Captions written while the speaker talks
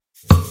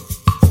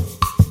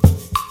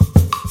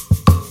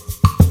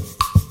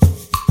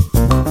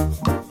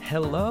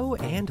Hello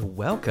and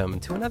welcome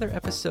to another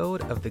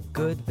episode of The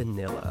Good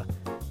Vanilla,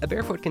 a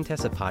Barefoot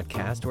Contessa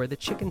podcast where the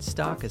chicken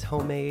stock is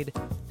homemade,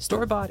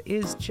 store-bought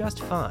is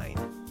just fine,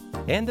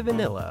 and the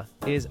vanilla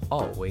is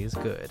always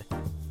good.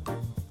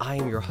 I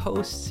am your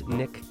host,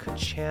 Nick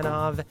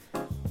Kochanov,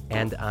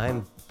 and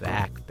I'm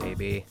back,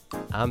 baby.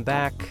 I'm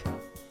back.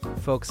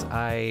 Folks,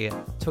 I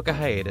took a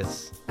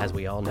hiatus, as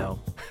we all know.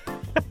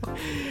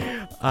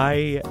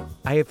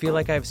 I feel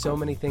like I have so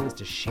many things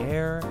to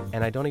share,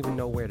 and I don't even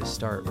know where to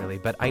start, really.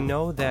 But I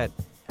know that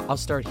I'll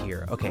start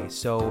here. Okay,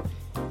 so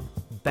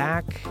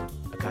back,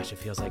 gosh, it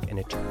feels like an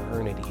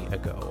eternity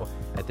ago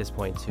at this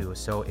point, too.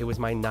 So it was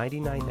my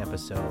 99th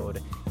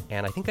episode,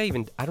 and I think I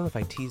don't know if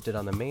I teased it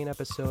on the main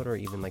episode or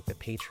even like the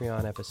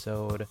Patreon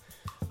episode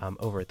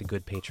over at the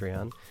Good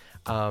Patreon,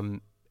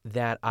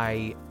 that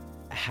I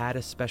had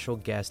a special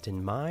guest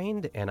in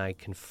mind, and I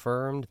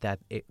confirmed that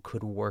it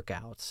could work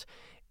out.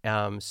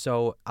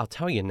 So I'll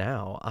tell you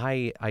now,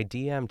 I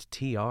DM'd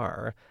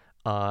TR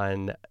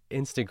on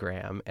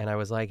Instagram, and I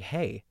was like,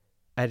 hey,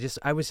 I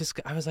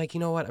was like,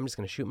 you know what? I'm just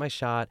going to shoot my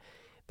shot.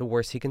 The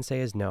worst he can say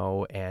is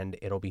no, and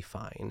it'll be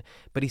fine.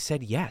 But he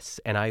said yes,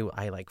 and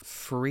I like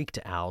freaked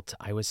out.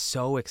 I was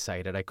so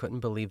excited. I couldn't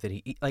believe that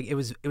it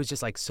was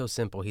just like so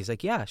simple. He's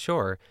like, yeah,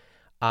 sure.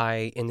 He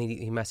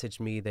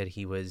messaged me that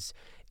he was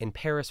in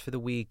Paris for the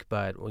week,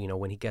 but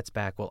when he gets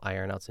back, we'll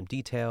iron out some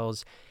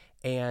details.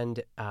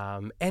 And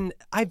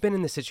I've been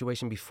in this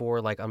situation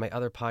before, like on my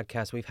other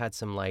podcast, we've had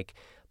some like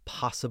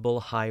possible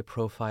high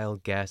profile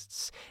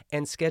guests,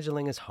 and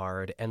scheduling is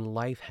hard and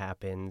life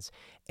happens.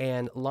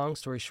 And long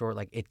story short,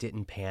 like it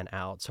didn't pan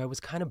out. So I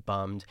was kind of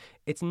bummed.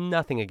 It's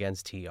nothing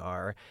against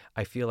TR.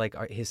 I feel like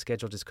his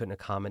schedule just couldn't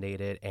accommodate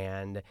it.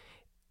 And,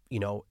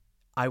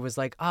 I was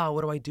like,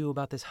 what do I do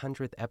about this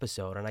 100th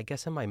episode? And I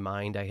guess in my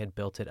mind, I had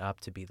built it up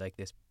to be like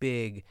this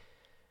big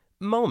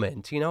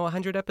moment,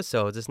 100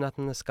 episodes is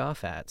nothing to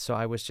scoff at. So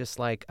I was just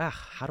like,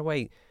 how do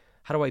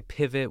I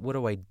pivot? What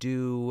do I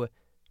do?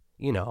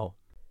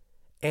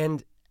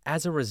 And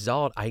as a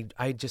result,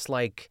 I just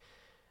like,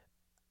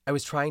 I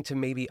was trying to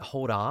maybe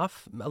hold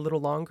off a little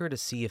longer to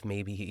see if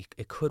maybe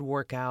it could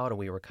work out. And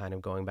we were kind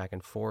of going back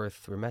and forth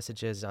through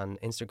messages on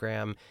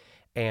Instagram.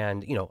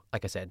 And,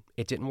 like I said,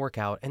 it didn't work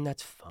out, and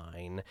that's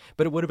fine.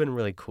 But it would have been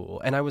really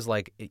cool. And I was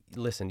like,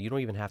 listen, you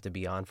don't even have to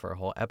be on for a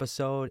whole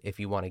episode. If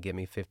you want to give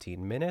me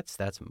 15 minutes,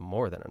 that's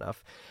more than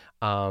enough.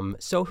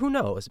 So who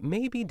knows?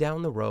 Maybe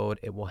down the road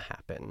it will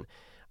happen.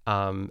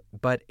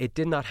 But it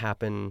did not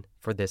happen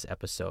for this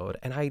episode.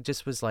 And I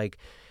just was like,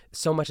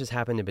 so much has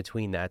happened in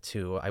between that,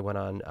 too. I went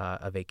on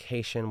a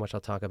vacation, which I'll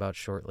talk about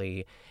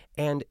shortly.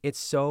 And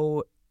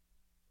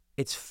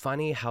it's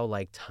funny how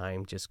like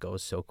time just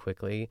goes so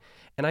quickly,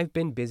 and I've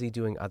been busy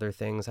doing other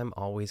things. I'm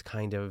always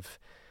kind of,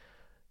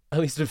 at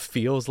least it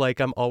feels like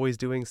I'm always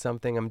doing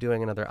something. I'm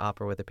doing another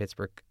opera with the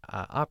Pittsburgh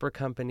Opera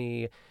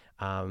Company.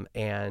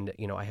 And,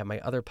 I have my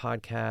other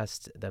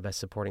podcast, the Best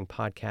Supporting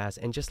Podcast.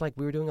 And just like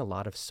we were doing a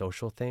lot of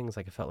social things,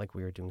 like I felt like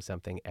we were doing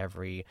something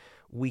every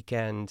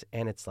weekend,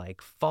 and it's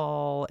like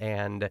fall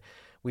and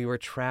we were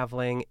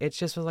traveling. It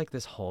just was like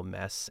this whole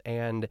mess.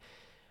 And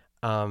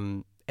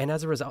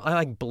as a result, I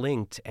like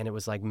blinked and it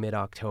was like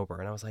mid-October,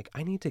 and I was like,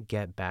 I need to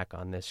get back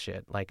on this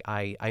shit. Like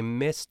I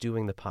miss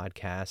doing the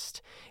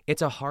podcast.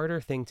 It's a harder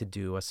thing to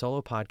do. A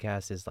solo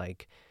podcast is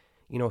like,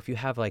 if you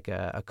have like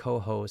a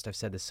co-host, I've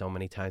said this so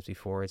many times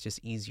before, it's just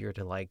easier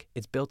to like,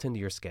 it's built into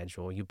your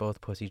schedule. You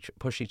both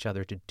push each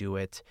other to do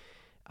it.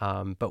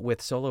 But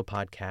with solo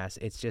podcasts,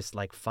 it's just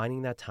like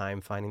finding that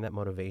time, finding that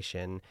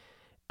motivation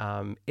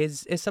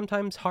is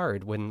sometimes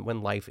hard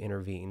when life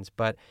intervenes.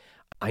 But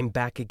I'm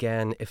back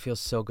again. It feels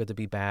so good to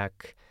be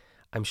back.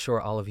 I'm sure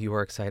all of you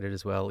are excited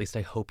as well. At least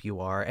I hope you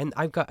are. And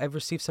I've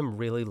received some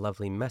really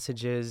lovely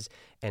messages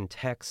and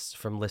texts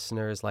from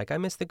listeners like, I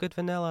miss the Good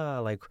Vanilla.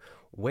 Like,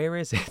 where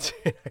is it?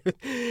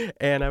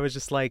 And I was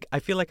just like, I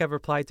feel like I've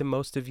replied to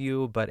most of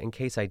you, but in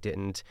case I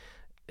didn't,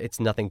 it's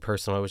nothing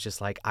personal. I was just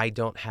like, I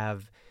don't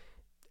have,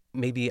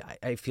 maybe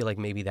I feel like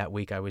maybe that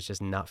week I was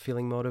just not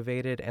feeling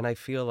motivated. And I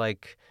feel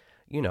like,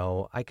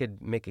 I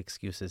could make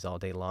excuses all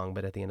day long,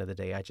 but at the end of the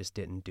day, I just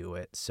didn't do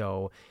it.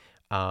 So,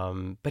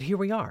 but here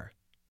we are.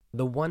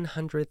 The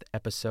 100th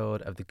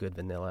episode of The Good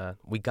Vanilla.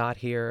 We got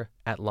here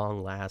at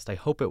long last. I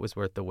hope it was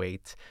worth the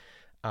wait.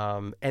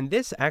 And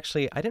this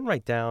actually, I didn't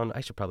write down,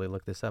 I should probably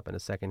look this up in a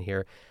second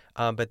here,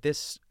 but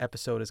this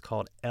episode is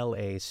called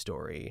LA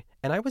Story.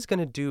 And I was going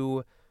to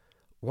do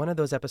one of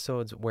those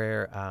episodes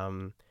where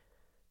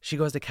she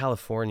goes to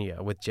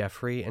California with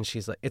Jeffrey, and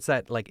she's like, it's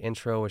that like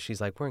intro where she's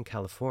like, we're in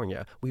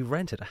California. We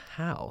rented a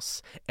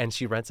house. And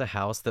she rents a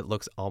house that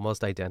looks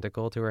almost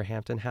identical to her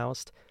Hampton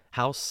house.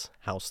 But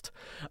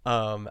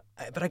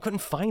I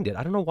couldn't find it.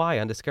 I don't know why.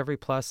 On Discovery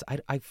Plus,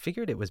 I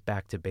figured it was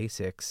back to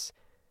basics,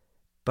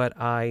 but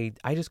I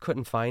just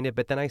couldn't find it.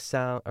 But then I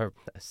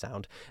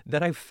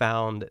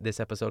found this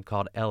episode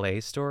called LA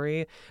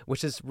Story,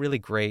 which is really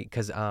great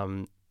because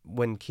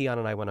when Keon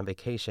and I went on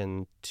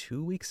vacation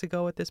 2 weeks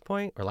ago at this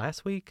point, or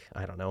last week,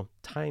 I don't know,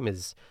 time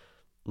is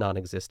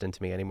non-existent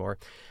to me anymore.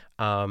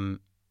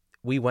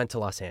 we went to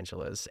Los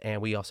Angeles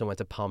and we also went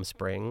to Palm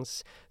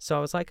Springs. So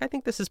I was like, I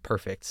think this is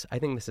perfect. I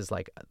think this is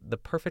like the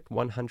perfect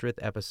 100th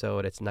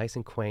episode. It's nice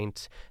and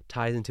quaint,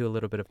 ties into a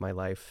little bit of my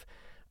life.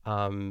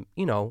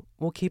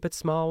 We'll keep it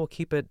small, we'll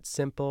keep it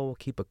simple, we'll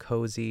keep it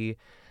cozy.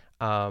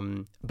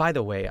 By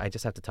the way, I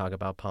just have to talk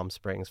about Palm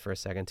Springs for a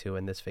second too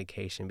in this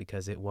vacation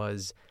because it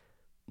was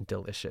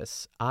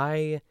delicious.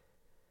 I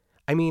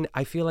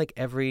feel like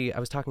I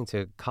was talking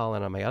to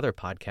Colin on my other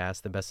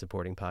podcast, the Best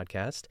Supporting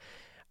Podcast.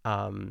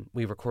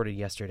 We recorded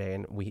yesterday,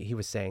 and he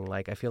was saying,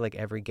 like, I feel like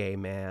every gay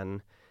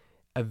man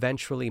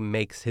eventually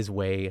makes his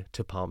way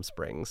to Palm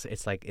Springs.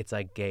 It's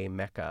like gay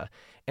Mecca.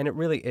 And it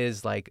really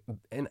is like,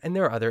 and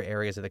there are other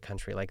areas of the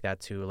country like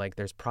that too. Like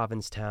there's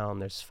Provincetown,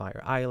 there's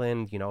Fire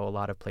Island, a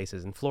lot of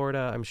places in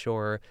Florida, I'm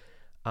sure.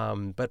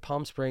 But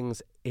Palm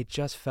Springs, it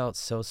just felt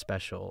so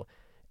special.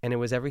 And it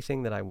was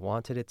everything that I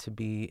wanted it to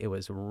be. It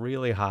was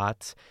really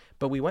hot,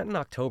 but we went in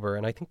October.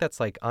 And I think that's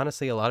like,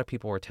 honestly, a lot of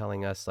people were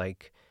telling us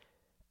like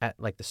at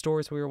like the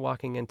stores we were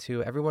walking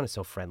into, everyone is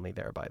so friendly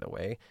there, by the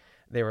way.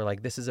 They were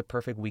like, this is a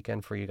perfect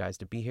weekend for you guys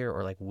to be here,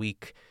 or like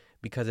week,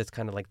 because it's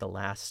kind of like the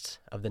last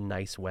of the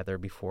nice weather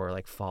before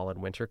like fall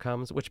and winter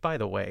comes, which by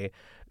the way,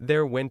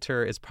 their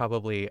winter is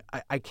probably,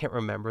 I can't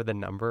remember the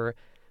number,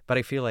 but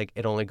I feel like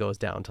it only goes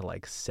down to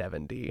like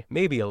 70,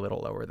 maybe a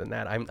little lower than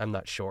that. I'm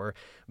not sure,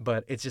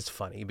 but it's just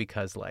funny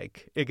because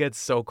like it gets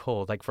so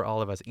cold. Like for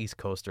all of us East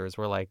Coasters,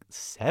 we're like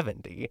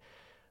 70.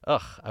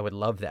 Ugh, I would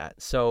love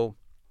that. So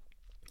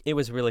it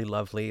was really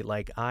lovely.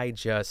 Like I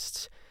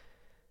just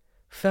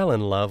fell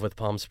in love with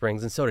Palm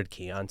Springs, and so did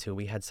Keon too.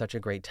 We had such a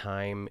great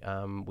time.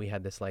 We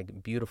had this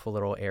like beautiful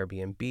little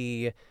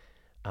Airbnb.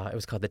 It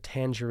was called the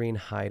Tangerine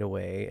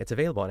Hideaway. It's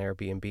available on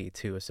Airbnb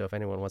too, so if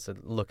anyone wants to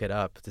look it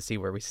up to see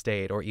where we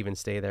stayed or even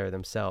stay there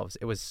themselves,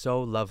 it was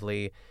so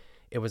lovely.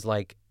 It was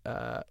like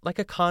a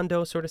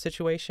condo sort of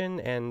situation,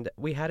 and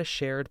we had a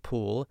shared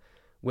pool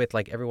with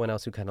like everyone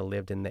else who kind of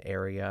lived in the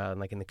area and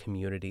like in the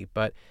community.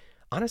 But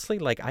honestly,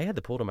 like I had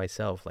the pool to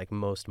myself like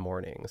most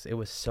mornings. It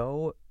was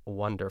so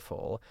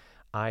wonderful.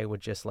 I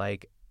went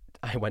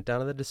down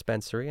to the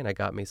dispensary and I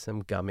got me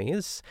some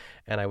gummies,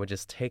 and I would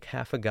just take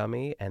half a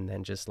gummy and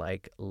then just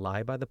like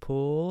lie by the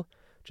pool,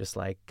 just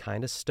like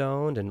kind of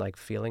stoned and like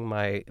feeling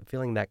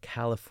that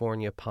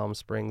California Palm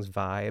Springs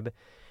vibe.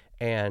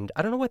 And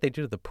I don't know what they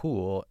do to the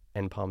pool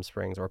in Palm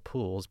Springs, or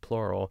pools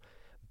plural,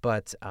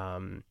 but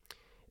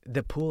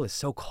the pool is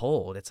so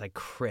cold. It's like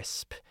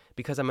crisp,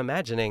 because I'm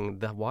imagining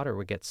the water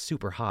would get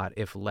super hot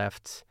if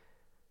left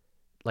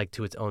like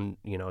to its own,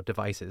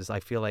 devices. I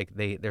feel like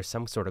there's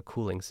some sort of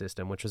cooling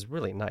system, which was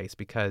really nice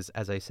because,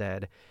 as I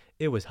said,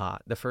 it was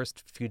hot. The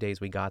first few days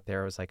we got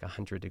there, it was like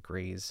 100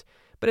 degrees,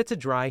 but it's a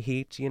dry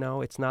heat,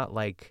 it's not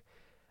like,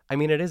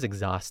 it is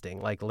exhausting.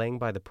 Like laying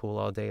by the pool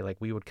all day, like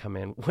we would come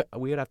in,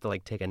 we would have to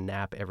like take a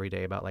nap every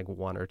day, about like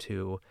 1 or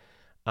 2.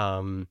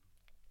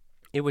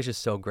 It was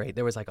just so great.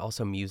 There was like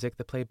also music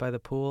that played by the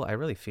pool. I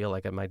really feel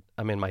like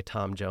I'm in my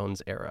Tom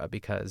Jones era,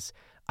 because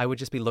I would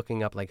just be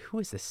looking up like, who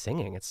is this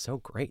singing? It's so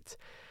great.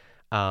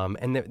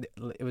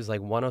 It was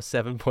like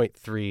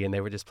 107.3, and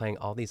they were just playing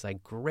all these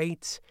like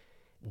great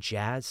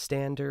jazz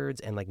standards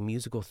and like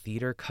musical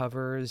theater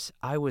covers.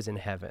 I was in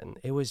heaven.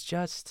 It was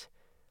just,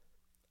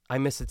 I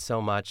miss it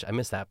so much. I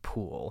miss that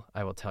pool.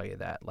 I will tell you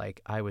that.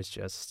 Like I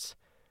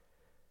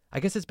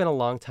guess it's been a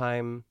long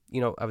time.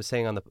 I was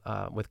saying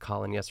with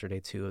Colin yesterday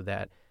too,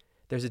 that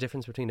there's a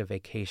difference between a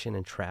vacation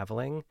and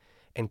traveling.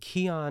 And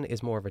Keon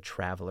is more of a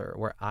traveler,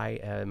 where I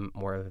am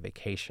more of a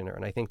vacationer.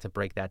 And I think to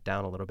break that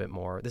down a little bit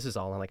more, this is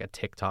all on like a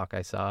TikTok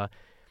I saw.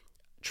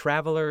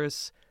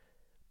 Travelers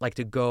like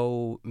to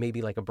go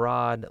maybe like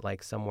abroad,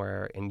 like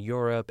somewhere in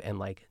Europe, and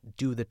like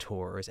do the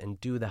tours and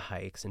do the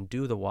hikes and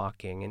do the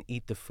walking and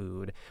eat the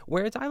food.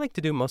 Whereas I like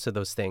to do most of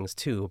those things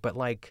too, but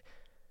like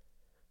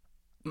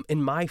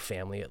in my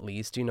family at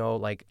least,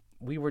 like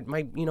we were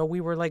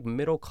like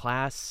middle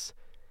class,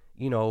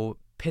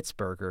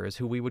 Pittsburghers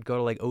who we would go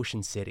to like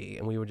Ocean City,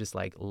 and we would just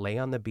like lay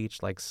on the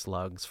beach like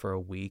slugs for a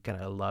week,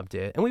 and I loved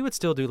it. And we would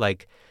still do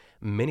like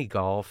mini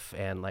golf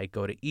and like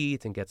go to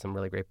eat and get some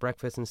really great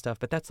breakfast and stuff,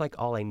 but that's like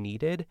all I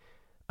needed.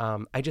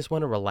 I just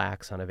want to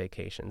relax on a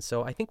vacation.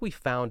 So I think we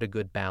found a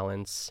good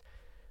balance.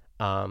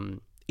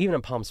 Even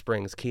in Palm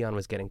Springs, Keon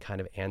was getting kind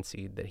of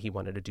antsy that he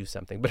wanted to do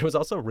something, but it was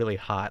also really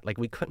hot. Like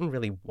we couldn't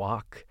really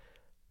walk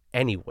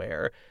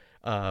anywhere.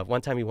 One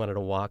time he wanted to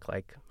walk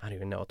like, I don't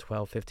even know,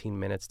 12, 15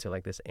 minutes to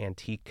like this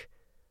antique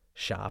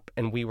shop.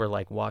 And we were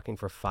like walking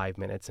for 5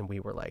 minutes, and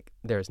we were like,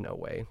 there's no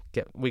way.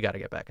 We got to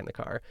get back in the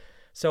car.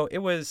 So it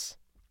was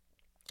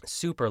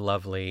super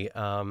lovely.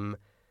 And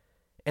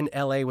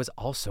LA was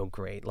also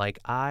great. Like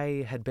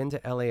I had been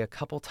to LA a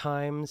couple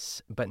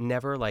times, but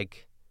never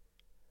like,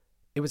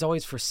 it was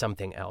always for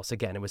something else.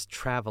 Again, it was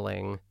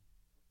traveling.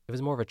 It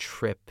was more of a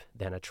trip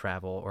than a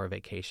travel or a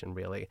vacation,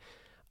 really.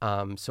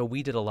 So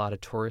we did a lot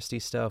of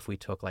touristy stuff. We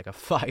took like a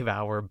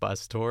 5-hour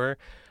bus tour,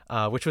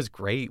 which was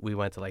great. We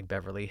went to like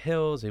Beverly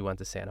Hills. We went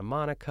to Santa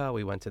Monica.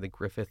 We went to the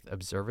Griffith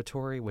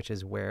Observatory, which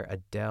is where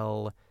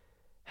Adele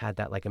had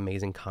that like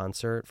amazing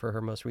concert for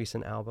her most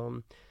recent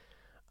album.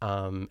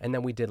 And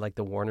then we did like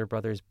the Warner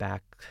Brothers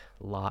back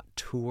lot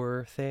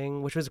tour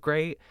thing, which was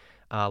great.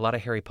 A lot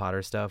of Harry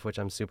Potter stuff, which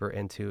I'm super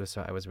into,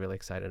 so I was really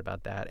excited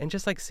about that. And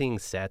just like seeing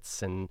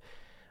sets and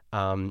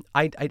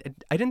I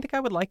didn't think I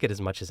would like it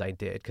as much as I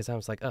did because I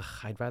was like, ugh,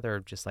 I'd rather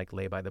just like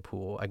lay by the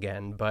pool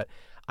again. But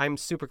I'm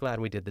super glad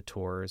we did the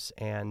tours.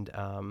 And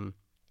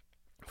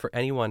for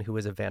anyone who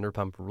is a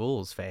Vanderpump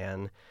Rules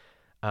fan,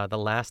 the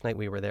last night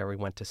we were there, we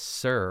went to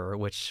SUR,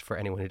 which for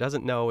anyone who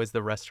doesn't know is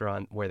the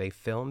restaurant where they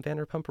film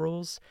Vanderpump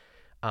Rules.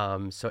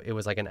 So it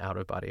was like an out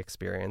of body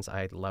experience.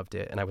 I loved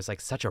it. And I was like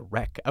such a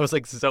wreck. I was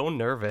like so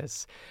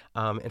nervous.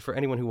 And for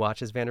anyone who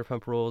watches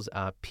Vanderpump Rules,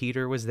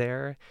 Peter was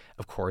there.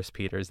 Of course,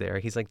 Peter's there.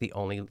 He's like the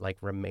only like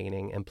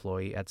remaining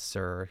employee at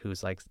SUR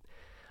who's like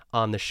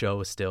on the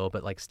show still,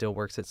 but like still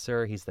works at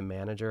SUR. He's the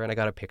manager. And I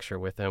got a picture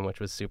with him, which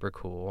was super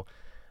cool.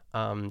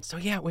 So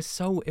yeah, it was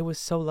so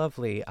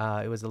lovely.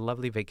 It was a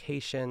lovely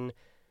vacation.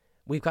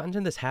 We've gotten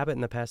into this habit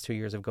in the past 2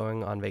 years of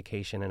going on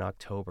vacation in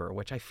October,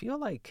 which I feel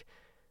like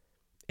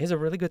is a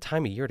really good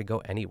time of year to go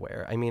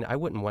anywhere. I mean, I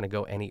wouldn't want to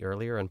go any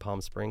earlier in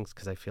Palm Springs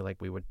because I feel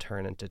like we would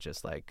turn into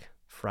just like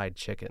fried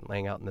chicken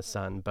laying out in the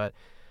sun. But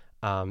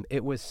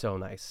it was so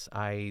nice.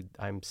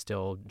 I'm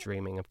still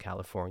dreaming of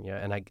California,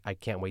 and I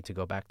can't wait to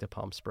go back to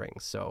Palm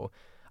Springs. So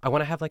I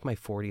want to have like my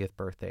 40th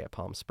birthday at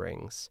Palm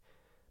Springs.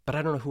 But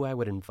I don't know who I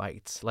would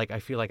invite. Like, I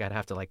feel like I'd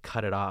have to like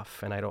cut it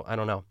off, and I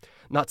don't know.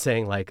 Not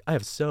saying like I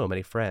have so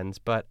many friends,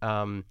 but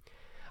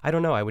I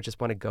don't know. I would just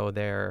want to go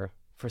there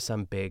for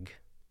some big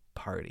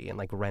party and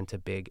like rent a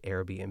big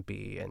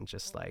Airbnb and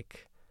just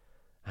like,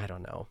 I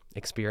don't know,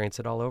 experience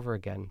it all over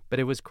again. But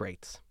it was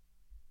great.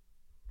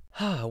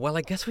 Well,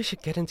 I guess we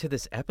should get into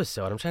this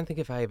episode. I'm trying to think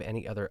if I have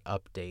any other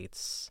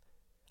updates.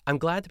 I'm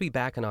glad to be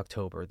back in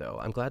October, though.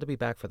 I'm glad to be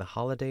back for the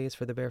holidays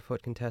for the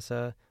Barefoot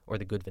Contessa, or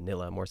the Good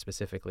Vanilla, more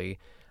specifically.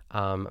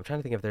 I'm trying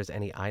to think if there's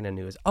any Ina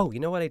news. Oh, you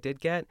know what I did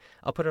get?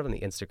 I'll put it on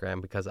the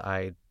Instagram because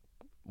I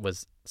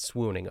was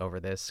swooning over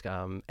this.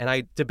 And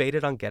I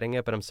debated on getting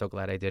it, but I'm so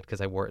glad I did because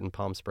I wore it in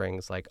Palm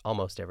Springs like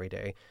almost every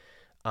day.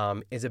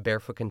 Is a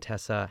Barefoot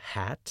Contessa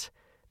hat.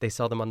 They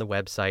sell them on the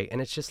website,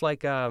 and it's just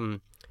like,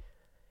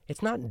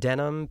 it's not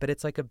denim, but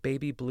it's like a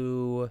baby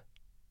blue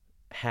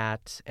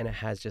hat, and it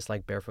has just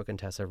like Barefoot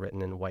Contessa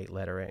written in white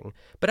lettering.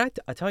 But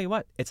I tell you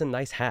what, it's a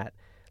nice hat.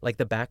 Like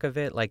the back of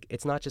it, like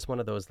it's not just one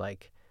of those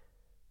like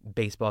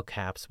baseball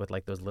caps with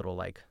like those little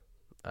like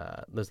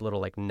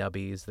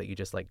nubbies that you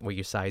just like where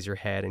you size your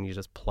head and you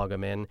just plug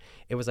them in.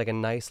 It was like a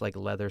nice like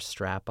leather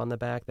strap on the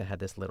back that had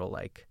this little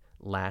like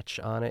latch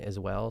on it as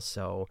well.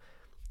 So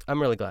I'm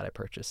really glad I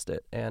purchased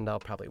it, and I'll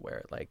probably wear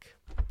it like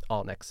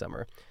all next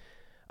summer.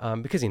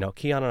 Because, you know,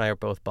 Keon and I are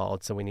both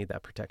bald, so we need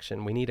that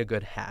protection. We need a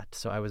good hat.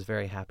 So I was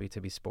very happy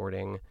to be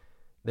sporting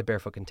the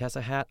Barefoot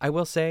Contessa hat. I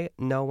will say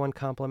no one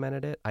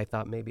complimented it. I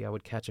thought maybe I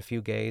would catch a few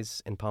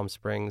gays in Palm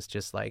Springs,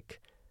 just like,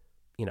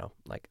 you know,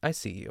 like, I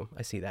see you.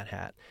 I see that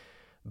hat.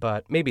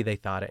 But maybe they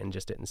thought it and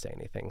just didn't say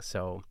anything.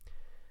 So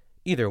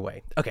either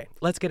way. Okay,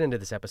 let's get into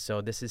this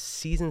episode. This is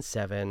season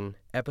 7,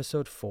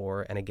 episode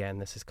 4. And again,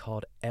 this is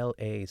called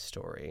L.A.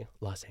 Story,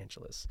 Los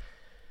Angeles.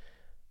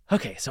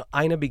 Okay, so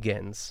Ina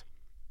begins.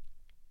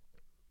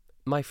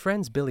 My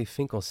friends Billy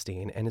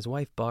Finkelstein and his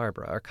wife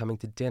Barbara are coming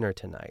to dinner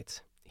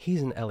tonight.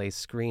 He's an LA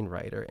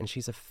screenwriter, and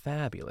she's a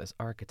fabulous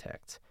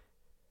architect.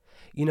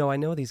 You know, I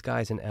know these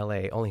guys in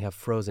LA only have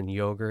frozen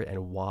yogurt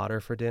and water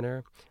for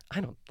dinner. I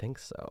don't think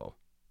so.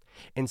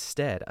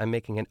 Instead, I'm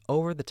making an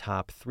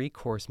over-the-top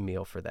 3-course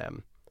meal for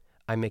them.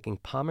 I'm making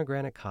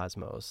pomegranate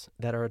cosmos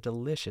that are a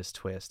delicious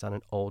twist on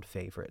an old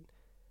favorite.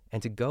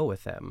 And to go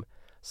with them,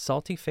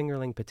 salty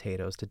fingerling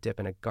potatoes to dip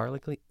in a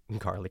garlicky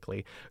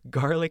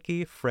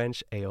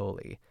French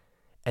aioli.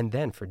 And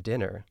then for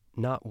dinner,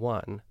 not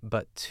 1,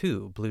 but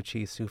 2 blue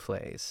cheese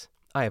soufflés.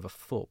 I have a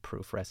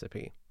foolproof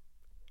recipe.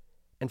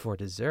 And for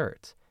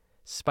dessert,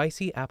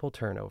 spicy apple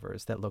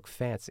turnovers that look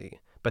fancy,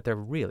 but they're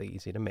really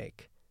easy to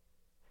make.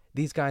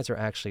 These guys are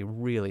actually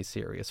really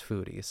serious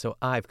foodies, so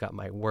I've got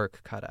my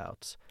work cut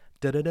out.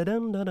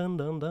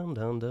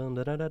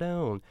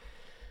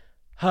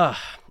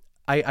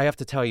 I have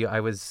to tell you, I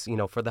was, you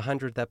know, for the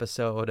 100th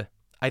episode,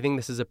 I think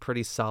this is a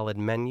pretty solid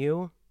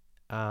menu.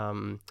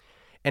 And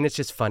it's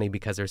just funny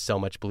because there's so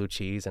much blue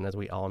cheese. And as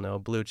we all know,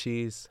 blue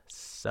cheese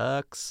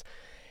sucks.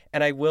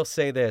 And I will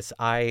say this,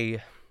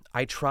 I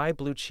try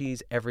blue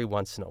cheese every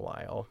once in a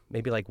while.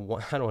 Maybe like, I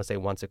don't want to say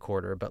once a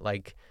quarter, but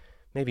like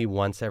maybe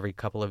once every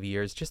couple of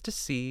years just to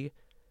see,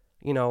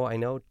 you know, I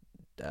know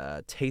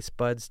taste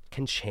buds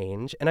can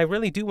change. And I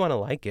really do want to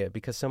like it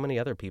because so many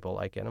other people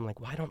like it. I'm like,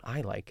 why don't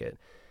I like it?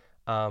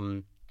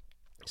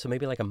 So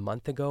maybe like a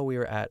month ago, we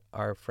were at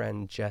our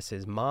friend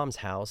Jess's mom's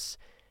house,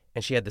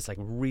 and she had this like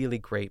really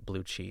great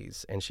blue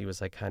cheese, and she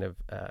was like kind of,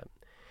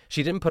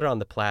 she didn't put it on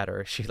the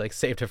platter. She like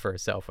saved it for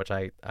herself, which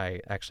I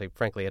actually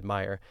frankly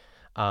admire.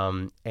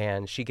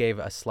 And she gave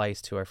a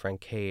slice to our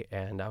friend Kate,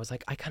 and I was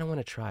like, I kind of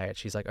want to try it.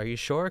 She's like, are you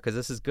sure? Because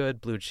this is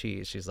good blue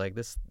cheese. She's like,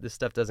 this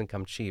stuff doesn't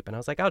come cheap. And I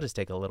was like, I'll just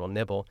take a little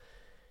nibble.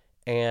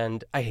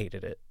 And I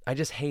hated it. I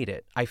just hate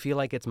it. I feel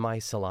like it's my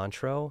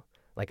cilantro.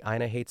 Like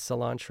Ina hates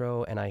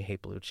cilantro and I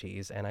hate blue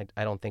cheese, and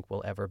I don't think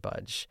we'll ever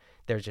budge.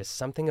 There's just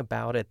something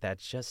about it that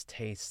just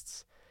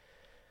tastes,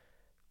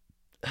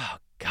 oh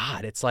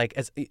God, it's like,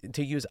 as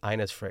to use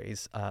Ina's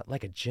phrase,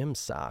 like a gym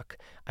sock.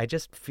 I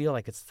just feel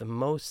like it's the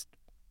most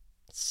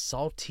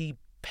salty,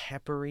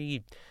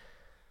 peppery.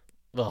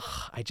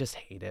 Ugh, I just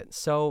hate it.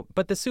 So,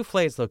 but the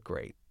souffles look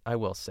great, I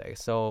will say.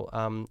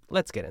 So,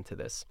 let's get into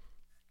this.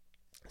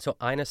 So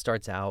Ina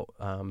starts out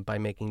by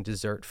making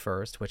dessert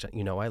first, which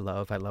I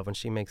love. I love when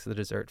she makes the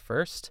dessert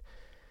first.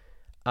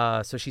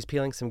 So she's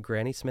peeling some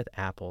Granny Smith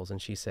apples,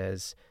 and she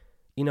says,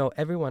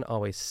 everyone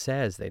always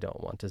says they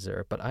don't want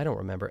dessert, but I don't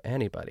remember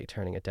anybody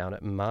turning it down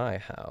at my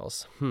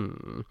house.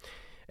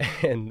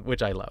 And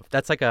which I love.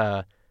 That's like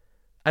I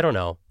don't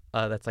know.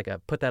 That's like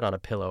put that on a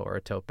pillow or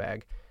a tote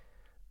bag.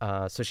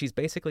 So she's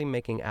basically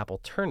making apple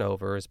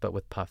turnovers, but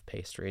with puff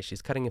pastry.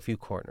 She's cutting a few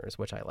corners,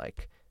 which I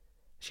like.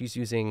 She's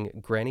using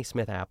Granny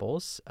Smith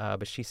apples,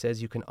 but she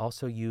says you can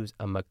also use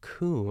a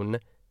Macoun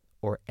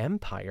or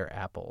Empire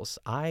apples.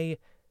 I've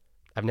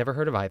never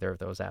heard of either of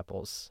those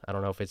apples. I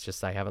don't know if it's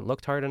just I haven't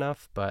looked hard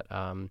enough, but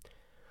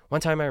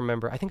one time I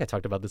remember, I think I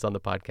talked about this on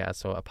the podcast,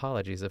 so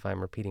apologies if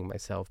I'm repeating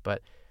myself,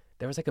 but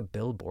there was like a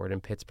billboard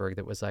in Pittsburgh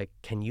that was like,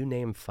 can you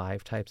name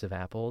 5 types of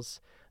apples?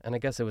 And I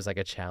guess it was like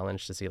a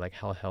challenge to see like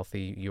how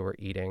healthy you were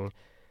eating.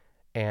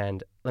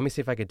 And let me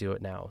see if I could do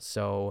it now.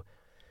 So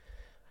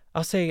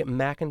I'll say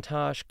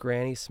Macintosh,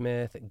 Granny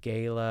Smith,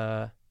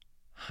 Gala,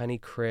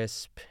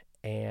 Honeycrisp,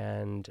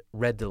 and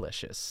Red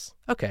Delicious.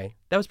 Okay,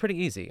 that was pretty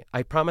easy.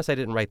 I promise I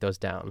didn't write those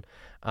down.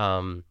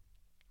 That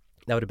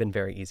would have been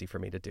very easy for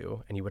me to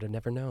do, and you would have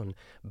never known.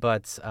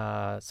 But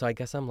so I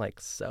guess I'm like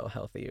so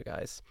healthy, you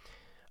guys.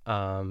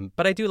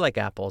 But I do like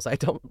apples. I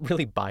don't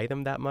really buy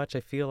them that much.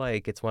 I feel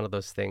like it's one of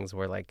those things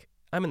where like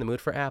I'm in the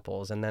mood for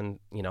apples, and then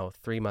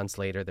 3 months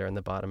later they're in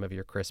the bottom of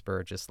your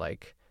crisper, just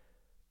like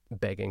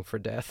begging for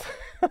death.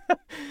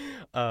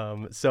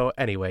 So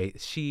anyway,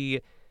 she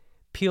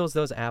peels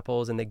those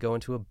apples and they go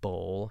into a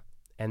bowl,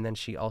 and then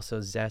she also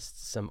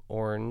zests some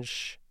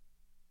orange.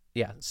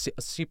 Yeah,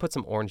 she put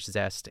some orange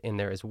zest in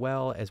there as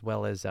well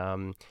as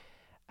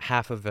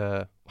half of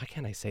a, why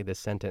can't I say this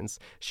sentence?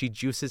 She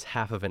juices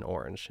half of an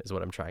orange is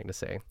what I'm trying to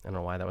say. I don't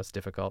know why that was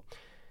difficult.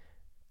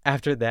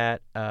 After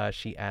that,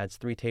 she adds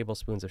 3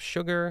 tablespoons of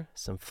sugar,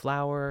 some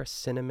flour,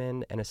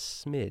 cinnamon, and a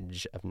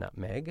smidge of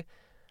nutmeg.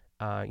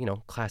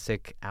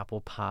 Classic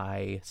apple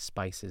pie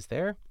spices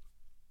there.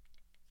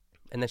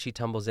 And then she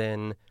tumbles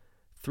in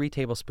 3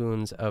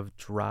 tablespoons of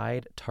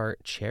dried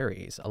tart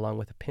cherries along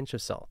with a pinch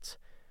of salt.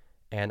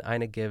 And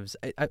Ina gives,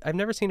 I've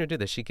never seen her do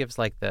this. She gives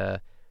like I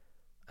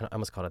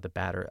almost called it the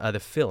batter, the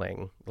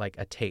filling, like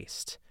a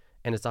taste.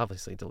 And it's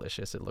obviously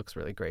delicious. It looks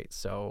really great.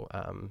 So,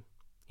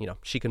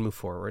 she can move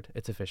forward.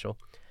 It's official.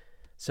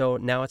 So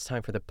now it's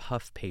time for the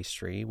puff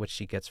pastry, which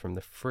she gets from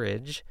the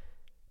fridge.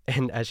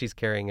 And as she's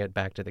carrying it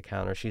back to the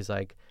counter, she's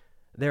like,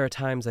 there are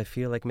times I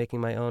feel like making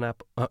my own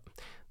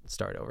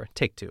start over.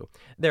 Take 2.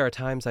 There are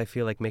times I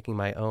feel like making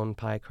my own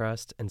pie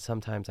crust, and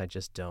sometimes I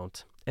just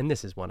don't. And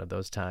this is one of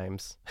those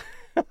times,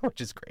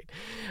 which is great.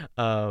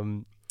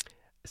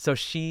 So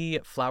she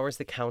flours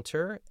the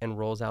counter and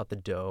rolls out the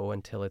dough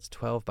until it's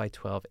 12 by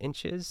 12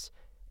 inches.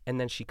 And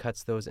then she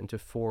cuts those into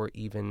 4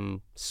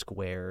 even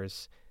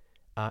squares,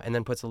 and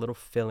then puts a little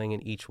filling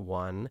in each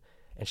one.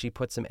 And she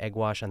puts some egg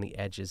wash on the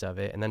edges of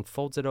it and then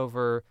folds it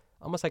over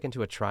almost like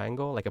into a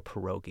triangle, like a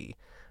pierogi.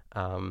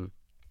 And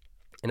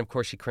of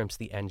course, she crimps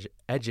the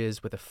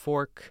edges with a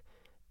fork,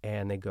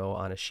 and they go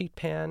on a sheet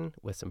pan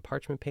with some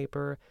parchment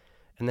paper.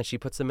 And then she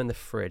puts them in the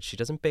fridge. She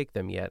doesn't bake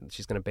them yet.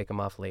 She's going to bake them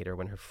off later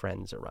when her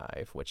friends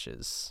arrive, which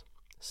is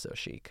so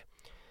chic.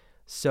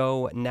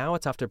 So now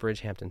it's off to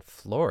Bridgehampton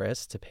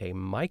Florist to pay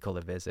Michael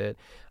a visit.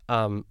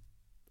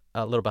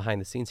 A little behind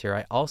the scenes here,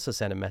 I also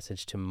sent a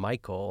message to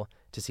Michael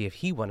to see if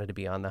he wanted to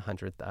be on the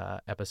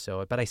 100th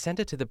episode, but I sent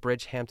it to the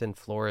Bridgehampton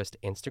Florist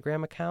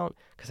Instagram account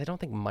because I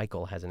don't think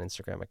Michael has an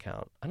Instagram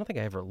account. I don't think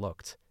I ever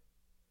looked,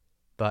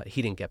 but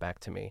he didn't get back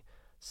to me.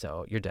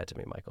 So you're dead to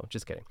me, Michael.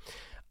 Just kidding.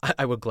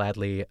 I would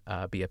gladly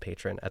be a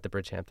patron at the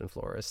Bridgehampton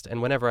Florist,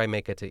 and whenever I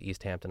make it to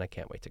East Hampton, I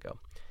can't wait to go.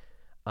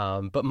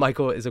 But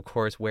Michael is, of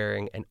course,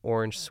 wearing an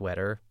orange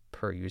sweater,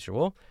 per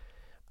usual.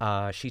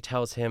 She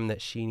tells him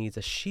that she needs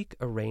a chic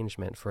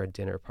arrangement for a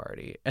dinner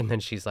party. And then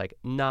she's like,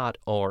 not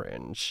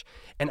orange.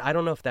 And I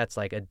don't know if that's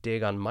like a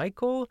dig on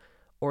Michael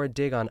or a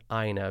dig on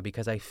Ina,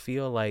 because I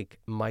feel like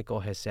Michael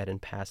has said in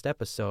past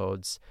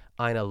episodes,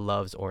 Ina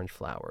loves orange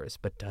flowers.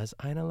 But does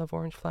Ina love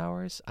orange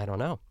flowers? I don't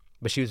know.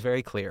 But she was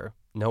very clear.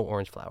 No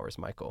orange flowers,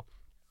 Michael.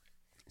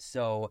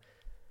 So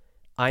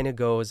Ina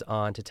goes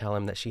on to tell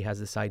him that she has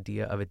this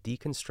idea of a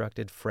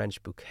deconstructed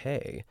French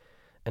bouquet.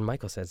 And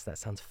Michael says, that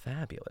sounds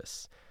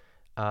fabulous.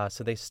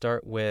 So they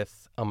start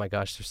with, oh my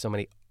gosh, there's so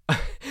many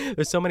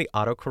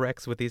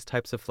autocorrects with these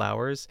types of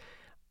flowers.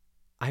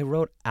 I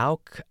wrote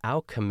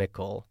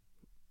alchemical.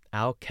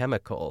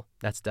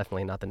 That's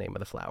definitely not the name of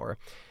the flower.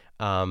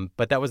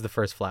 But that was the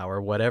first flower,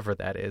 whatever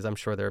that is. I'm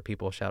sure there are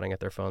people shouting at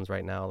their phones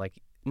right now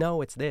like,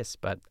 no, it's this,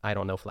 but I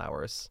don't know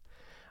flowers.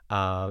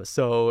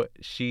 So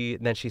she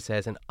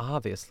says, and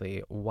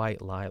obviously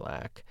white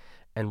lilac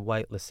and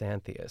white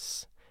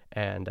leucanthus.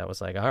 And I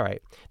was like, all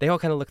right. They all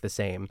kind of look the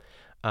same.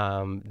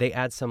 They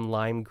add some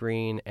lime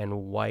green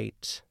and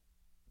white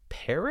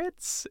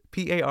parrots,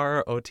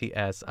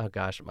 Parots. Oh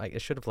gosh, I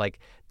should have like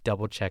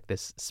double checked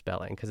this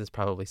spelling because it's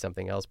probably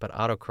something else. But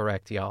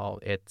autocorrect, y'all,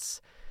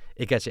 it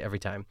gets you every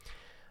time.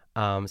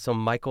 So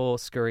Michael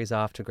scurries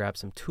off to grab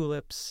some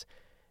tulips,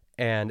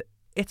 and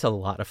it's a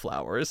lot of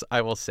flowers,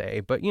 I will say.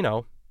 But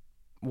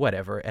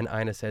whatever. And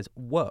Ina says,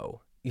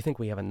 "Whoa, you think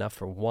we have enough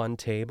for one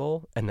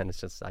table?" And then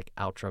it's just like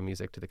outro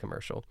music to the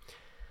commercial.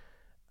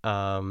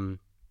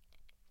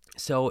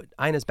 So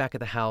Ina's back at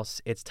the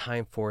house. It's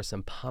time for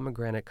some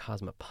pomegranate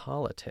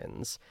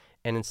cosmopolitans.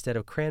 And instead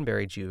of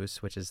cranberry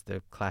juice, which is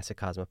the classic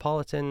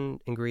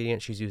cosmopolitan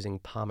ingredient, she's using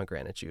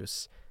pomegranate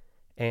juice.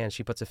 And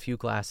she puts a few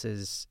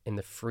glasses in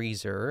the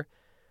freezer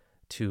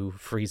to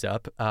freeze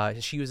up.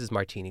 She uses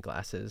martini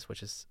glasses,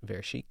 which is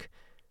very chic.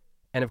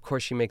 And of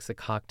course, she makes the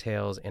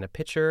cocktails in a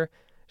pitcher.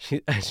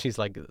 She's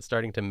like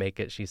starting to make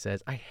it. She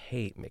says, "I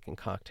hate making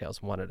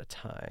cocktails one at a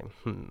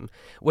time."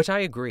 Which I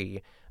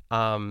agree.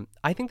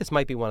 I think this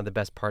might be one of the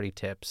best party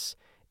tips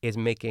is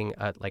making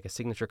like a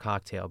signature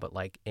cocktail, but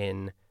like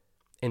in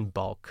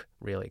bulk,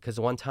 really. Because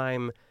one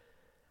time,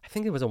 I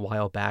think it was a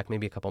while back,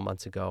 maybe a couple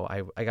months ago,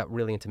 I got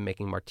really into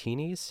making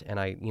martinis, and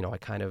I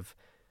kind of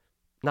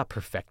not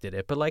perfected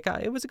it, but like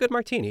it was a good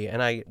martini.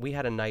 And we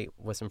had a night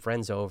with some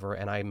friends over,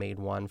 and I made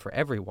one for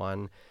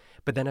everyone.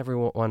 But then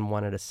everyone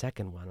wanted a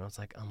second one. I was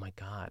like, oh my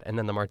God. And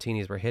then the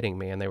martinis were hitting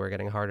me, and they were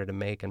getting harder to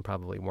make and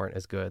probably weren't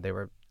as good. They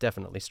were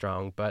definitely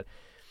strong, but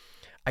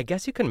I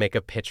guess you can make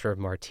a pitcher of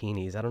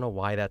martinis. I don't know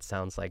why that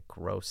sounds like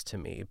gross to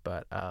me,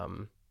 but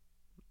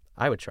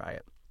I would try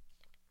it.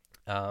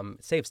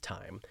 It saves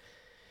time.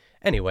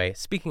 Anyway,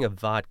 speaking of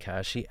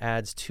vodka, she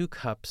adds 2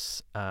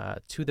 cups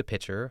to the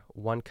pitcher,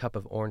 1 cup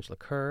of orange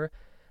liqueur,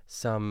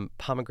 some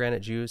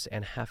pomegranate juice,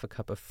 and half a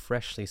cup of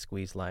freshly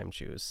squeezed lime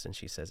juice. And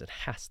she says it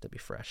has to be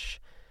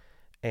fresh.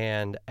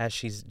 And as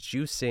she's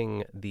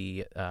juicing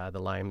the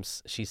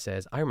limes, she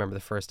says, "I remember the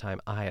first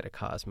time I had a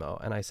Cosmo."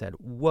 And I said,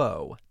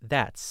 "Whoa,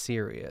 that's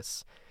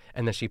serious."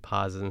 And then she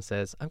pauses and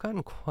says, "I've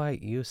gotten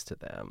quite used to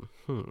them."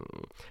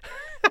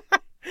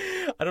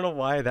 I don't know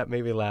why that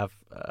made me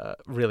laugh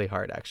really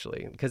hard,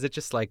 actually, because it's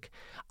just like,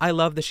 I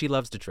love that she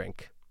loves to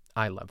drink.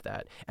 I love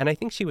that. And I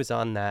think she was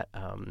on that,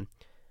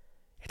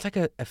 it's like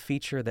a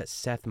feature that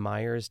Seth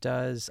Meyers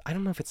does. I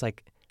don't know if it's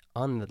like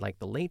on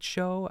the Late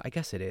Show. I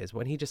guess it is,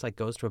 when he just like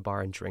goes to a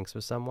bar and drinks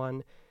with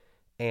someone.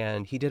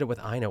 And he did it with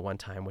Ina one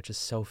time, which is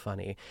so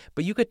funny.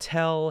 But you could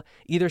tell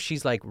either she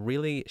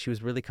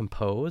was really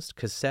composed,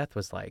 because Seth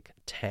was like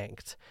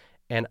tanked,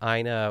 and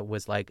Ina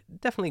was like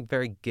definitely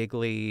very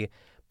giggly.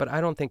 But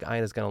I don't think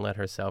Ina's going to let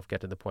herself get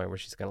to the point where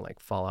she's going to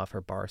like fall off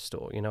her bar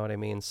stool. You know what I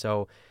mean?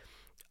 So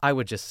I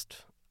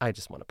just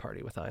want to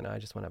party with Ina. I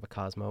just want to have a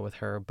Cosmo with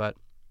her. But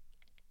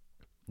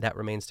that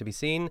remains to be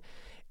seen.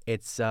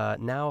 It's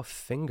now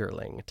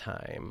fingerling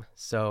time.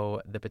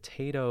 So the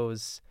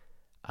potatoes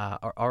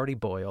are already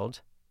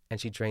boiled,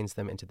 and she drains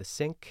them into the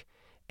sink.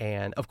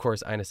 And of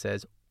course, Ina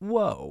says,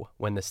 "Whoa,"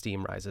 when the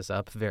steam rises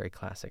up. Very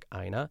classic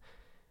Ina.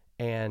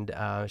 And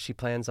she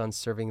plans on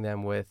serving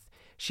them with,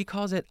 she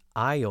calls it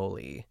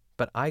aioli,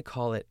 but I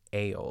call it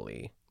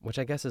aioli, which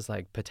I guess is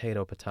like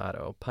potato,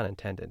 pun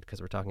intended,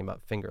 because we're talking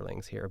about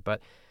fingerlings here.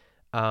 But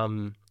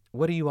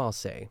what do you all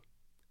say?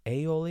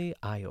 Aioli,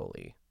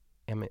 aioli?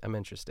 I'm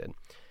interested.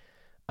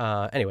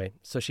 Anyway,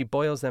 so she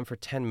boils them for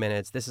 10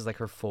 minutes. This is like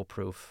her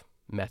foolproof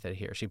method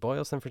here. She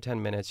boils them for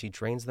 10 minutes. She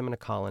drains them in a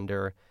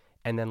colander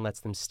and then lets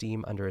them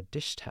steam under a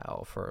dish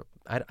towel for,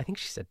 I think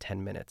she said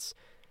 10 minutes.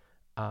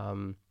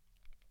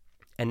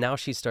 And now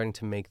she's starting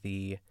to make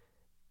the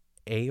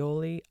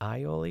aioli,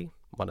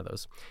 one of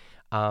those.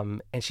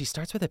 And she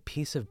starts with a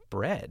piece of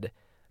bread,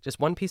 just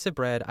one piece of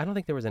bread. I don't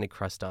think there was any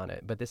crust on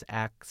it, but this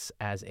acts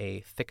as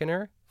a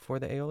thickener for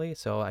the aioli.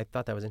 So I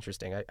thought that was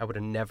interesting. I would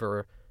have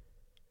never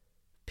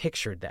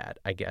pictured that,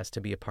 I guess, to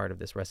be a part of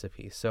this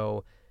recipe.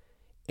 So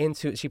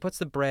she puts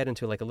the bread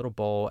into like a little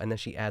bowl, and then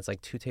she adds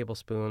like 2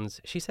 tablespoons.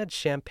 She said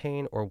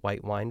champagne or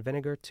white wine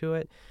vinegar to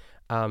it.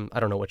 I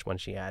don't know which one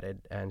she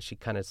added, and she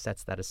kind of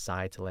sets that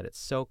aside to let it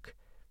soak.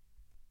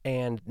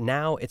 And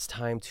now it's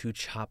time to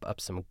chop up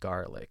some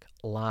garlic.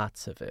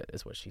 Lots of it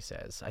is what she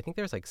says. I think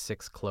there's like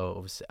 6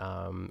 cloves,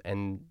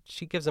 and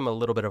she gives them a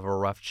little bit of a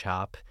rough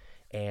chop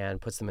and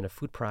puts them in a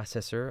food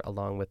processor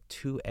along with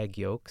 2 egg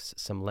yolks,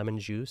 some lemon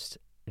juice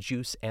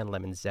and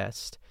lemon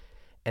zest.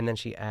 And then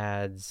she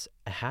adds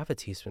a half a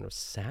teaspoon of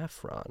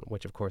saffron,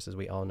 which of course, as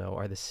we all know,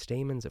 are the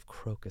stamens of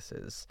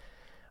crocuses.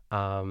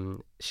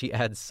 She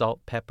adds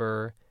salt,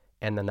 pepper,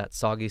 and then that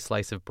soggy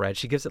slice of bread.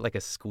 She gives it like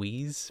a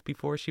squeeze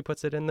before she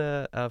puts it in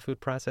the food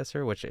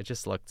processor, which it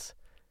just looked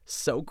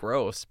so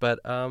gross. But,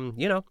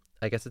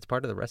 I guess it's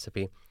part of the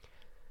recipe.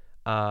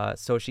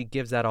 So she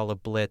gives that all a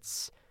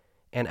blitz.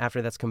 And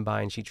after that's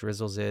combined, she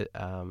drizzles it,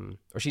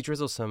 she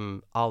drizzles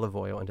some olive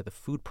oil into the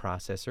food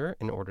processor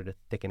in order to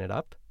thicken it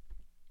up.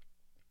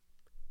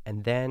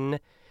 And then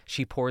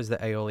She pours the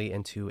aioli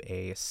into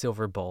a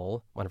silver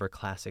bowl, one of her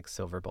classic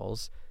silver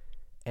bowls,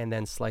 and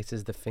then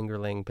slices the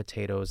fingerling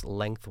potatoes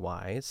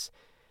lengthwise.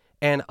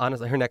 And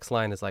honestly, her next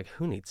line is like,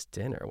 "Who needs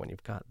dinner when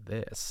you've got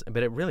this?"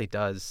 But it really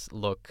does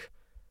look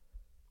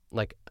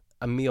like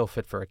a meal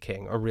fit for a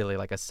king, or really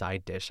like a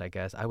side dish, I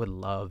guess. I would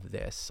love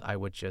this. I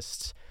would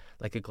just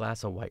like a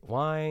glass of white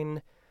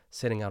wine,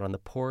 sitting out on the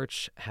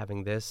porch,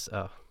 having this.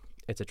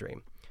 It's a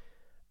dream.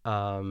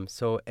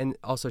 And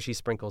also she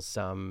sprinkles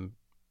some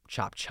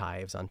chopped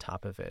chives on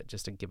top of it,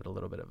 just to give it a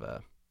little bit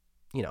of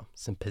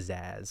some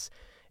pizzazz.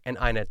 And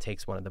Ina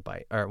takes one of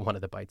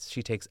the bites.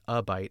 She takes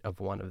a bite of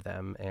one of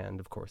them, and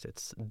of course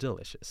it's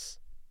delicious.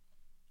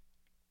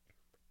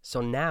 So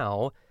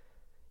now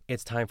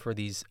it's time for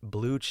these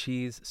blue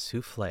cheese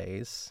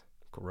soufflés.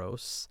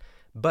 Gross,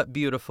 but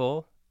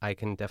beautiful. I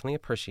can definitely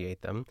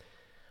appreciate them.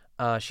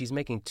 She's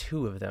making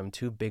 2 of them,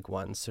 2 big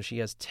ones. So she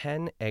has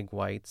 10 egg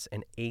whites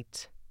and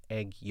 8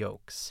 egg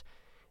yolks.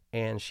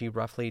 And she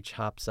roughly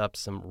chops up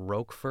some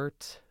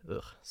Roquefort.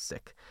 Ugh,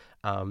 sick.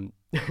 And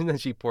then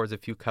she pours a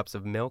few cups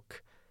of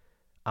milk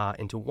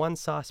into one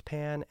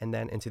saucepan, and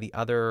then into the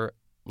other,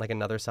 like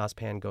another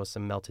saucepan, goes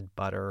some melted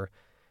butter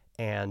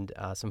and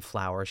some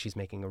flour. She's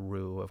making a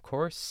roux, of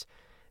course.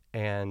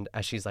 And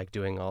as she's like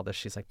doing all this,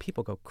 she's like,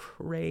 people go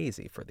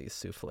crazy for these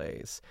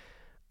soufflés.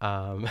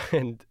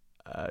 And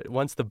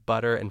once the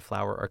butter and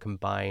flour are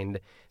combined,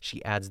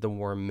 she adds the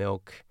warm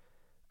milk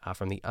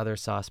from the other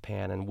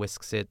saucepan and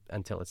whisks it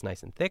until it's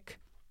nice and thick.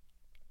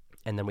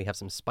 And then we have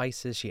some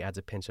spices. She adds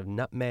a pinch of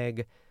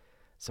nutmeg,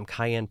 some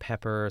cayenne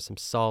pepper, some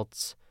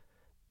salt,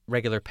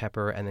 regular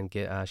pepper, and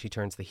then she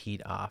turns the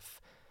heat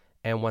off.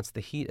 And once the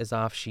heat is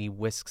off, she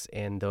whisks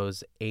in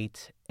those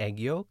 8 egg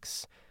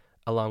yolks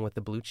along with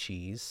the blue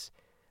cheese.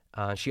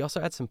 She also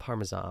adds some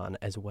Parmesan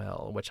as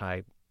well, which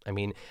I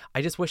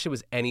just wish it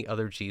was any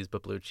other cheese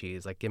but blue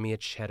cheese. Like, give me a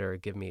cheddar,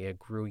 give me a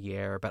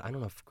Gruyere, but I don't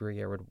know if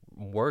Gruyere would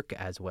work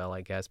as well,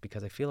 I guess,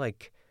 because I feel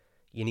like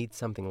you need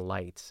something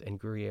light, and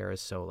Gruyere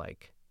is so,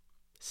 like,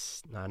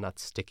 not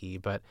sticky,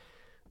 but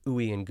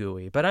ooey and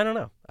gooey. But I don't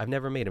know. I've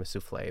never made a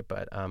souffle,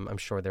 but I'm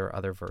sure there are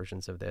other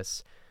versions of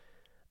this.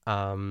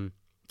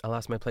 I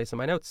lost my place in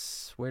my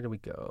notes. Where do we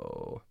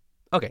go?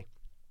 Okay.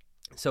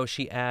 So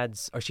she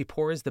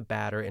pours the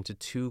batter into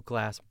 2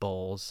 glass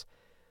bowls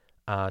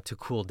to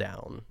cool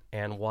down.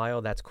 And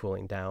while that's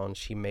cooling down,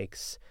 she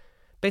makes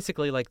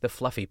basically like the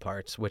fluffy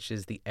parts, which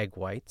is the egg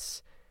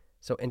whites.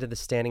 So into the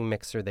standing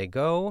mixer they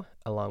go,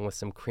 along with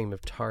some cream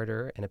of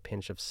tartar and a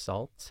pinch of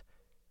salt.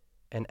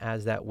 And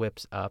as that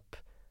whips up,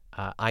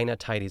 Ina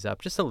tidies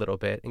up just a little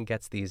bit and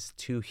gets these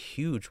 2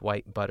 huge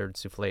white buttered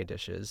souffle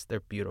dishes. They're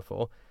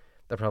beautiful.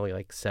 They're probably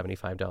like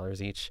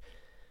 $75 each.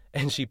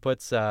 And she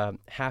puts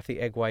half the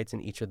egg whites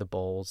in each of the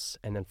bowls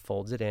and then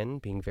folds it in,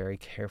 being very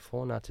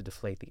careful not to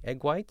deflate the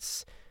egg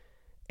whites.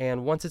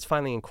 And once it's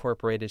finally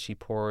incorporated, she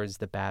pours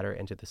the batter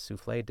into the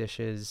souffle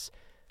dishes,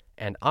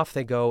 and off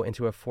they go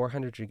into a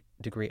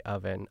 400-degree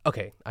oven.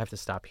 Okay, I have to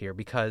stop here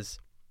because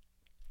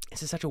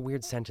this is such a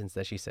weird sentence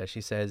that she says.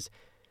 She says,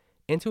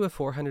 into a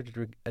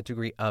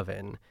 400-degree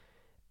oven,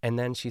 and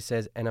then she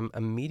says, and I'm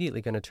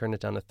immediately going to turn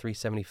it down to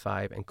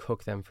 375 and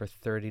cook them for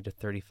 30 to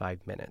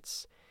 35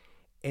 minutes.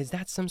 Is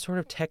that some sort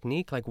of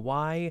technique? Like,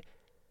 why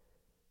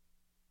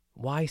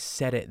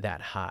set it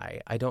that high?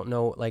 I don't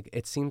know. Like,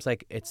 it seems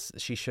like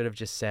she should have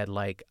just said,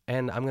 like,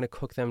 and I'm going to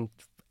cook them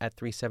at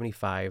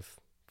 375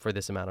 for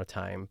this amount of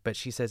time. But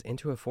she says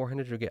into a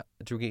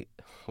 400-degree,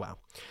 wow,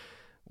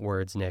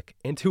 words, Nick,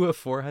 into a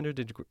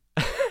 400-degree,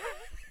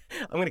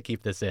 I'm going to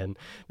keep this in.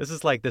 This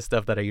is like the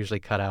stuff that I usually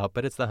cut out,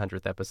 but it's the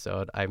 100th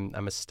episode.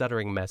 I'm a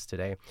stuttering mess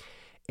today.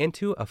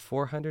 Into a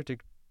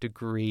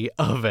 400-degree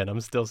oven.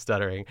 I'm still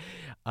stuttering.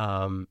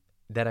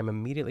 That I'm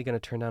immediately going to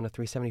turn down to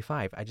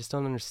 375. I just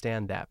don't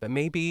understand that. But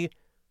maybe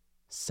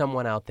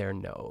someone out there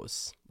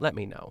knows. Let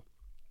me know.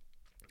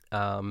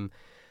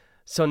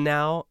 So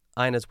now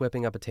Ina's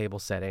whipping up a table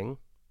setting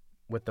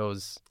with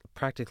those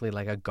practically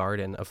like a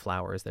garden of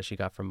flowers that she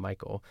got from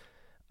Michael.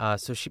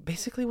 So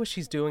what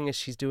she's doing is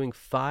she's doing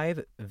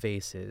 5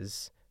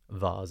 vases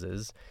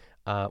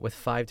with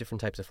 5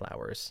 different types of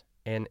flowers.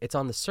 And it's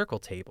on the circle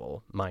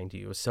table, mind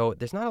you. So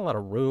there's not a lot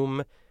of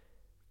room.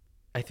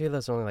 I think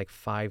there's only like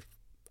 5.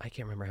 I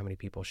can't remember how many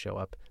people show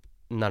up.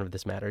 None of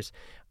this matters.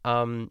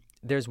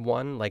 There's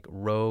one like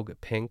rogue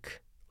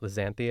pink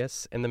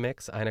Lizantheus in the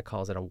mix. Ina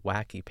calls it a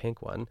wacky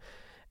pink one.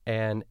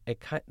 And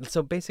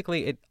so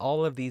basically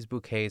all of these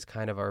bouquets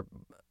kind of are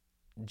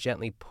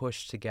gently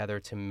pushed together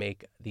to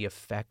make the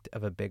effect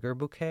of a bigger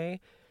bouquet,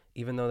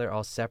 even though they're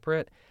all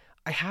separate.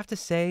 I have to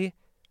say,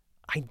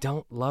 I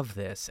don't love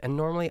this. And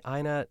normally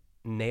Ina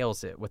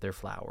nails it with their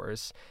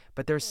flowers,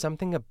 but there's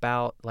something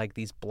about like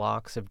these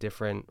blocks of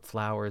different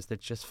flowers that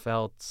just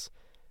felt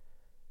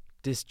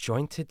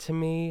disjointed to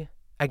me.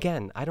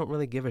 Again, I don't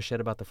really give a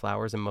shit about the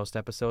flowers in most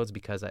episodes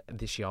because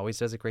she always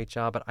does a great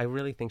job, but I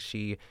really think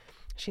she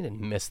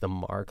didn't miss the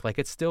mark. Like,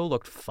 it still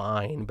looked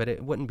fine, but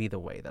it wouldn't be the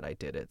way that I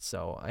did it.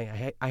 So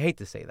I hate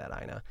to say that,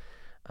 Ina,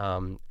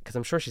 because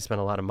I'm sure she spent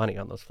a lot of money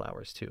on those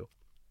flowers too.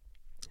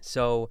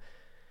 So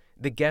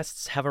the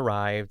guests have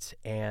arrived,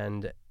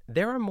 and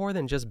there are more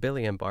than just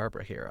Billy and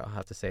Barbara here, I'll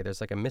have to say. There's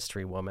like a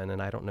mystery woman,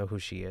 and I don't know who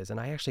she is, and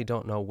I actually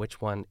don't know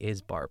which one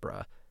is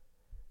Barbara.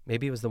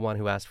 Maybe it was the one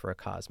who asked for a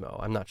Cosmo.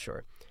 I'm not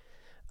sure.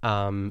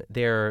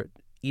 They're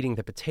eating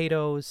the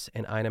potatoes,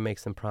 and Ina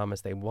makes them promise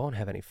they won't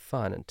have any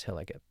fun until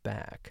I get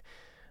back.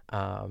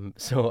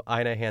 So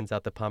Ina hands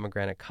out the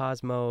pomegranate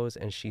Cosmos,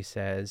 and she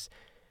says,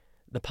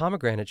 the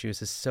pomegranate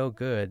juice is so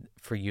good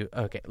for you.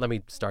 Okay, let me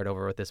start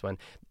over with this one.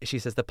 She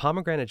says, the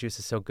pomegranate juice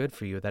is so good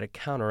for you that it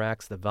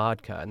counteracts the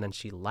vodka. And then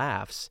she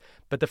laughs.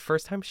 But the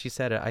first time she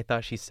said it, I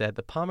thought she said,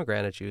 the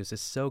pomegranate juice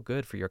is so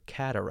good for your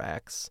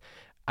cataracts.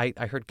 I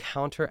heard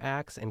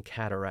counteracts and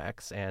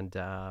cataracts. And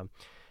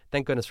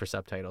thank goodness for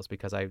subtitles,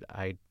 because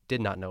I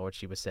did not know what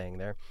she was saying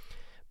there.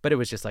 But it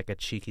was just like a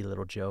cheeky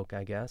little joke,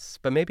 I guess.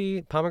 But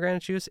maybe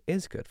pomegranate juice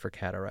is good for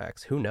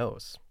cataracts. Who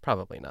knows?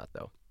 Probably not,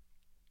 though.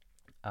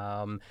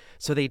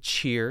 So they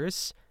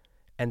cheers,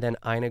 and then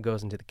Ina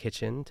goes into the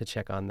kitchen to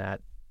check on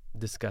that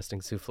disgusting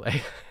souffle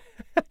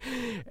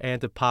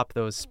and to pop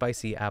those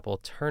spicy apple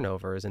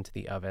turnovers into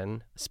the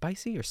oven.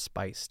 Spicy or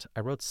spiced?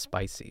 I wrote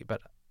spicy, but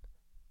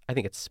I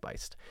think it's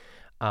spiced.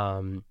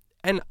 And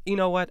you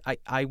know what?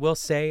 I will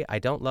say I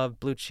don't love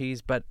blue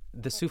cheese, but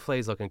the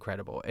soufflés look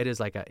incredible. It is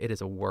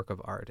a work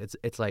of art.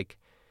 It's like,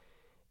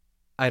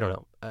 I don't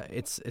know.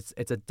 It's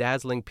a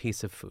dazzling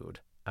piece of food.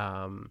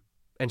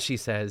 And she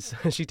says,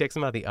 she takes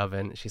them out of the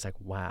oven. She's like,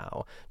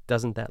 wow,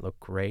 doesn't that look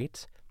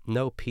great?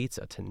 No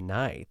pizza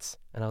tonight.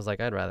 And I was like,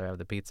 I'd rather have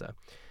the pizza.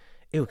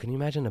 Ew, can you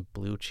imagine a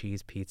blue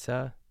cheese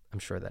pizza? I'm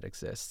sure that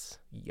exists.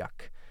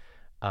 Yuck.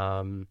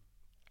 And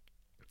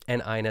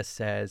Ina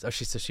says,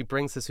 she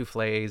brings the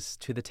soufflés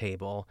to the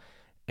table.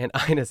 And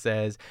Ina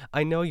says,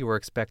 I know you were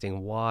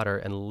expecting water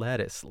and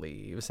lettuce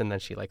leaves. And then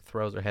she like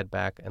throws her head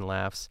back and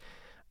laughs.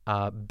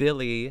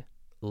 Billy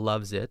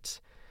loves it.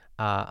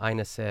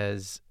 Ina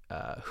says,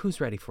 who's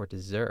ready for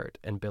dessert?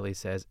 And Billy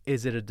says,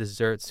 is it a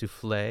dessert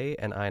souffle?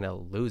 And Ina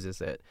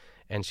loses it.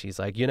 And she's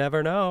like, you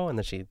never know. And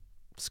then she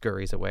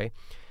scurries away.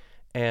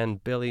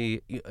 And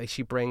Billy,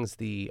 she brings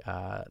the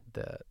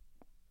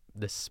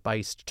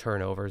spiced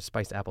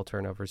apple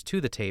turnovers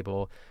to the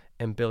table.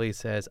 And Billy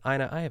says,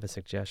 Ina, I have a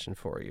suggestion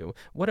for you.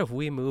 What if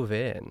we move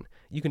in?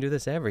 You can do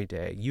this every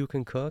day. You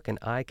can cook and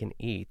I can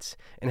eat.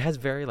 And it has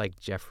very like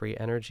Jeffrey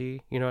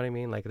energy. You know what I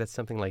mean? Like that's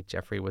something like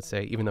Jeffrey would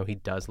say, even though he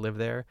does live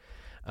there.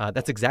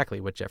 That's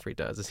exactly what Jeffrey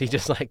does. Is he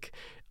just like,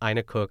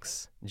 Ina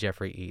cooks,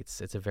 Jeffrey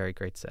eats. It's a very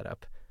great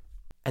setup.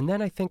 And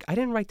then I think, I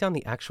didn't write down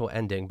the actual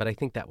ending, but I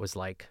think that was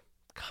like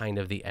kind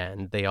of the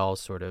end. They all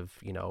sort of,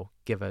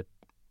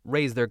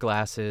 raise their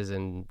glasses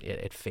and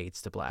it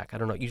fades to black. I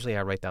don't know. Usually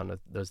I write down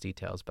those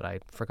details, but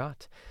I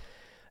forgot.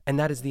 And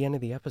that is the end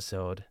of the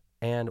episode.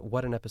 And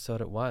what an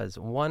episode it was.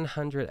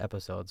 100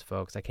 episodes,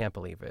 folks. I can't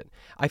believe it.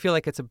 I feel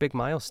like it's a big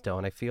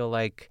milestone. I feel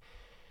like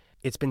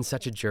it's been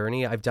such a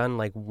journey. I've done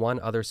like one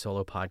other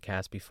solo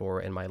podcast before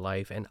in my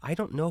life, and I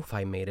don't know if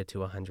I made it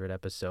to 100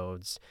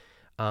 episodes.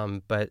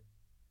 But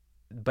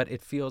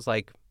it feels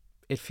like,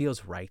 it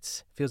feels right.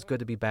 It feels good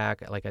to be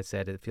back. Like I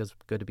said, it feels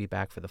good to be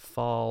back for the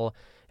fall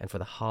and for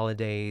the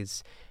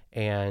holidays.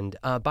 And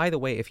by the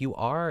way, if you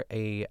are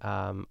a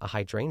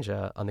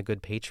hydrangea on the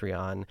Good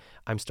Patreon,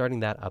 I'm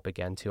starting that up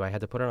again too. I had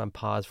to put it on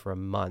pause for a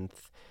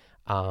month.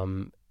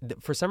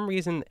 For some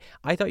reason,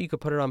 I thought you could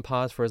put it on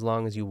pause for as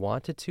long as you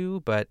wanted to,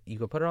 but you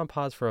could put it on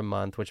pause for a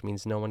month, which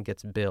means no one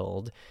gets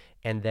billed,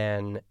 and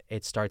then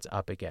it starts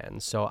up again.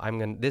 So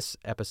this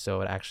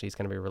episode actually is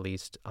going to be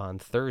released on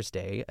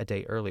Thursday, a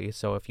day early.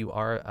 So if you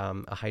are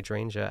a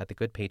hydrangea at the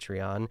Good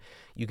Patreon,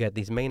 you get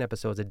these main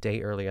episodes a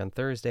day early on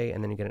Thursday,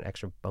 and then you get an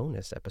extra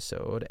bonus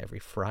episode every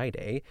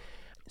Friday.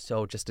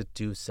 So just to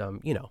do some,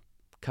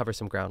 cover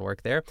some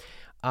groundwork there.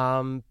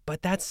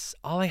 But that's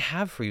all I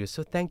have for you.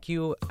 So thank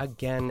you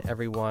again,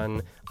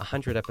 everyone.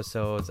 100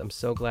 episodes. I'm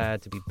so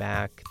glad to be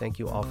back. Thank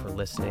you all for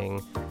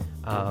listening.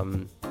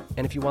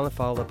 And if you want to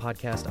follow the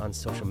podcast on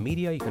social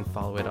media, you can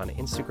follow it on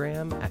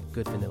Instagram at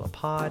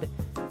goodvanillapod.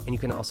 And you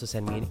can also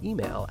send me an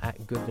email at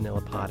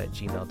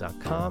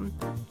goodvanillapod@gmail.com.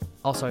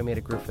 Also, I made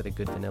a group for the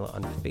Good Vanilla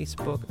on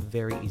Facebook.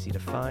 Very easy to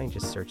find.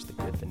 Just search the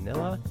Good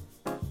Vanilla.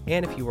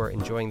 And if you are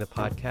enjoying the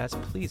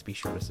podcast, please be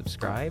sure to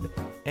subscribe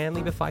and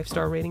leave a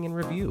 5-star rating and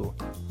review.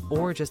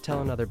 Or just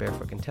tell another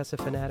Barefoot Contessa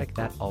fanatic.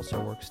 That also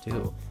works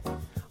too.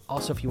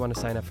 Also, if you want to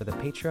sign up for the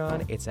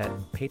Patreon, it's at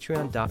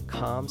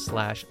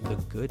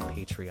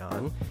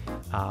patreon.com/thegoodpatreon.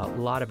 A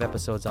lot of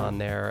episodes on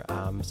there,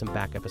 some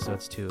back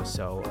episodes too.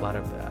 So a lot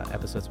of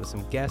episodes with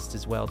some guests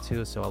as well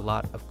too. So a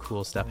lot of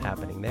cool stuff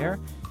happening there.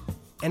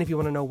 And if you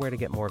want to know where to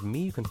get more of me,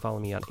 you can follow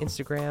me on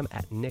Instagram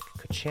at Nick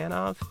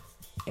Kuchanov.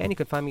 And you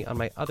can find me on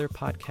my other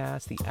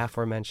podcast, the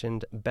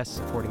aforementioned Best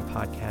Supporting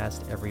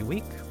Podcast Every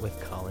Week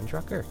with Colin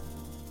Drucker.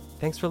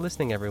 Thanks for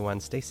listening, everyone.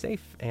 Stay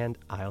safe, and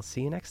I'll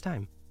see you next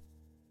time.